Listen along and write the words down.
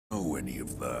know any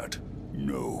of that.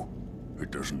 No,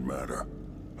 it doesn't matter.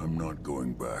 I'm not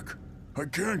going back. I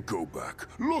can't go back.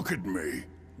 Look at me.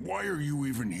 Why are you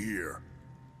even here?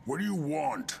 What do you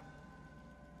want?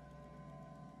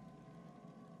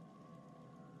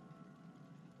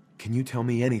 Can you tell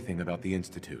me anything about the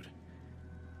Institute?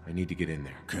 I need to get in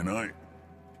there. Can I?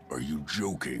 Are you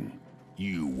joking?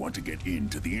 You want to get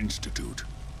into the Institute?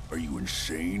 Are you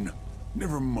insane?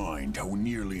 Never mind how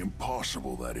nearly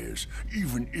impossible that is.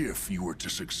 Even if you were to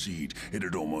succeed,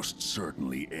 it'd almost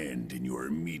certainly end in your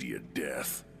immediate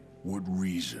death. What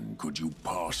reason could you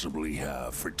possibly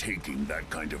have for taking that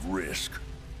kind of risk?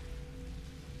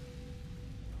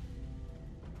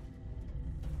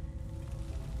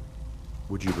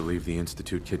 Would you believe the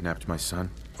Institute kidnapped my son?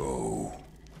 Oh,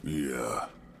 yeah.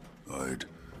 I'd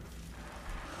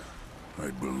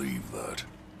believe that.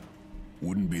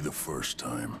 Wouldn't be the first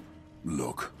time.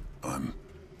 Look, I'm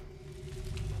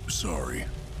sorry.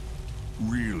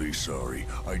 Really sorry.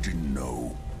 I didn't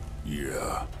know.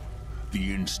 Yeah.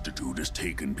 The Institute has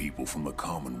taken people from the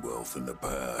Commonwealth in the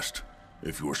past.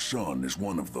 If your son is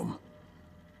one of them,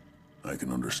 I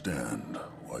can understand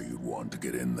why you'd want to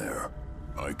get in there.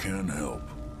 I can help,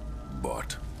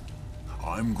 but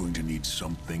I'm going to need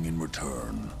something in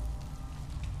return.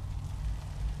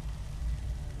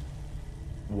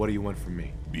 What do you want from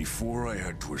me? Before I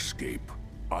had to escape,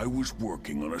 I was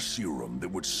working on a serum that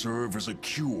would serve as a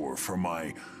cure for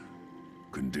my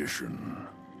condition.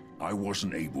 I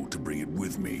wasn't able to bring it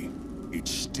with me.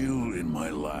 It's still in my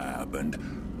lab and,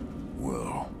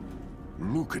 well,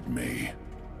 look at me.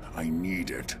 I need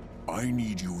it. I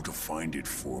need you to find it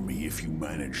for me if you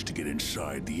manage to get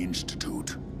inside the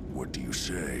Institute. What do you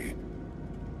say?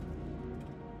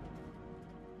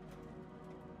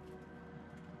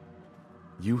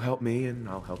 You help me and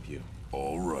I'll help you.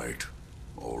 All right.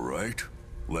 All right.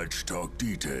 Let's talk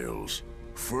details.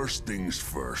 First things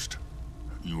first.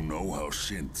 You know how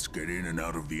synths get in and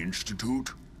out of the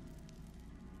Institute?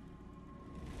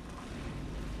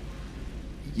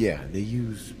 Yeah, they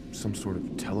use some sort of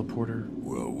teleporter.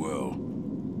 Well.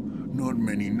 Not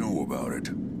many know about it.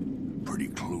 Pretty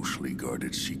closely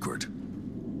guarded secret.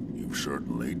 You've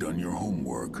certainly done your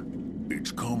homework.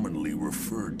 It's commonly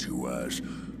referred to as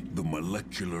the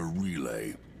molecular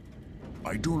relay.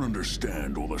 I don't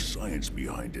understand all the science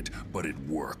behind it, but it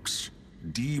works.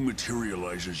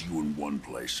 Dematerializes you in one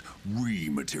place,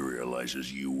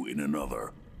 rematerializes you in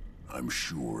another. I'm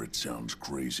sure it sounds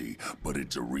crazy, but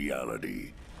it's a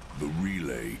reality. The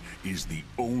relay is the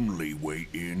only way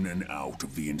in and out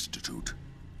of the Institute.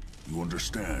 You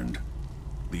understand?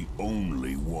 The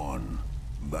only one.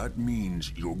 That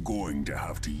means you're going to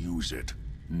have to use it.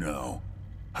 Now,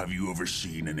 have you ever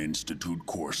seen an Institute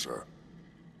courser?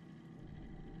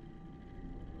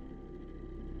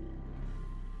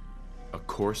 A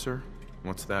courser?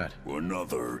 What's that?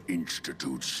 Another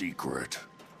Institute secret.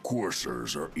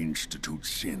 Coursers are Institute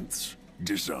synths,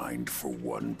 designed for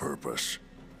one purpose.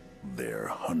 They're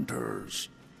hunters.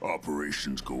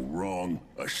 Operations go wrong,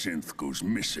 a synth goes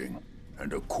missing,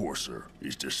 and a courser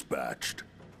is dispatched.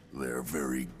 They're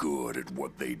very good at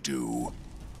what they do,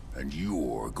 and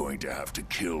you're going to have to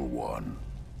kill one.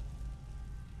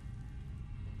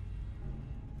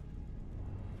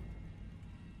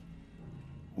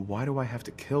 Why do I have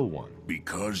to kill one?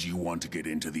 Because you want to get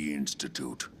into the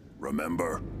Institute,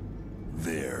 remember?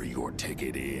 They're your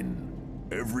ticket in.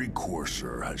 Every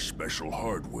courser has special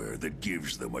hardware that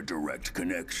gives them a direct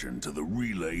connection to the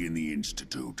relay in the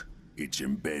Institute. It's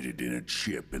embedded in a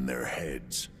chip in their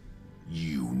heads.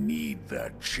 You need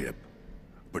that chip.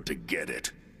 But to get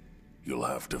it, you'll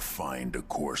have to find a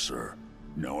courser.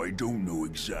 Now, I don't know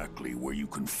exactly where you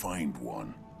can find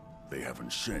one. They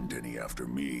haven't sent any after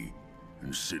me.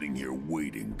 And sitting here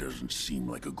waiting doesn't seem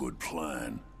like a good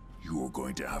plan. You're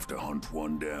going to have to hunt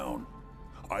one down.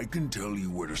 I can tell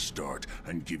you where to start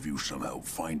and give you some help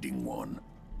finding one.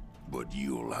 But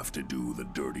you'll have to do the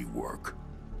dirty work.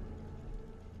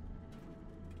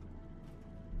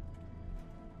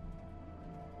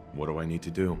 What do I need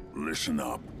to do? Listen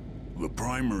up. The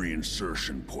primary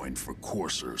insertion point for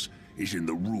coursers is in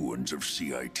the ruins of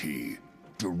CIT,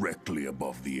 directly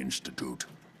above the Institute.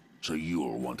 So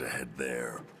you'll want to head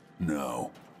there.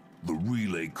 Now, the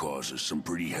relay causes some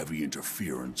pretty heavy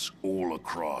interference all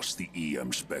across the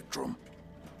EM spectrum.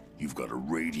 You've got a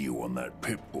radio on that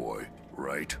Pip-Boy,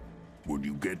 right? When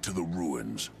you get to the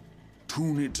ruins,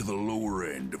 tune it to the lower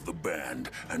end of the band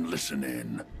and listen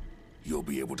in. You'll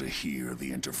be able to hear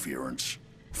the interference.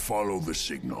 Follow the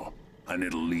signal, and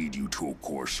it'll lead you to a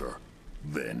courser.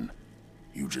 Then,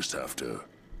 you just have to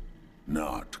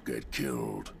not get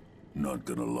killed. Not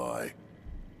gonna lie.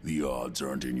 The odds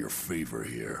aren't in your favor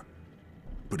here.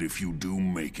 But if you do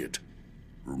make it,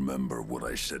 remember what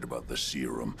I said about the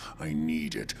serum. I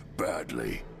need it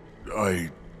badly. I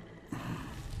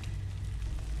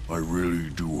really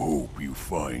do hope you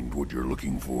find what you're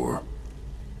looking for.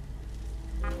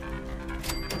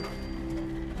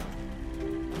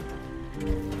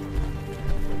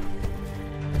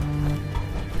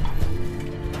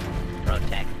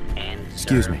 Protect and serve.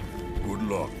 Excuse me. Good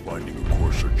luck finding a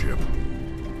Corsa chip.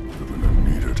 You're gonna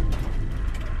need it.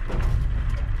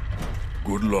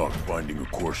 Good luck finding a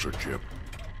Corsa chip.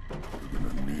 You're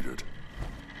gonna need it.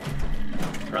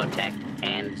 Protect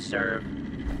and serve.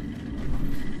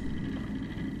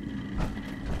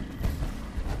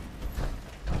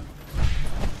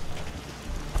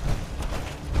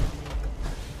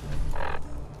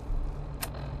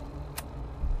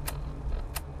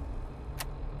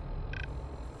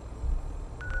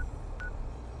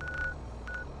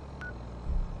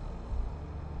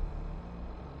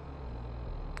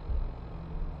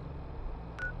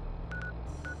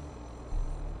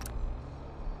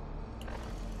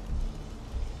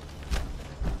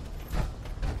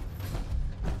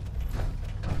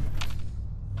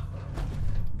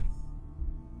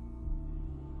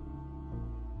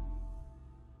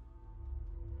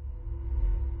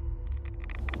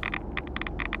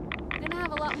 Gonna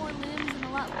have a lot more limbs and a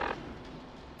lot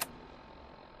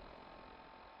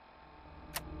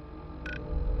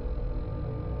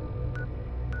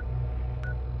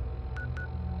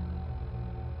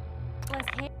less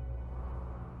hair.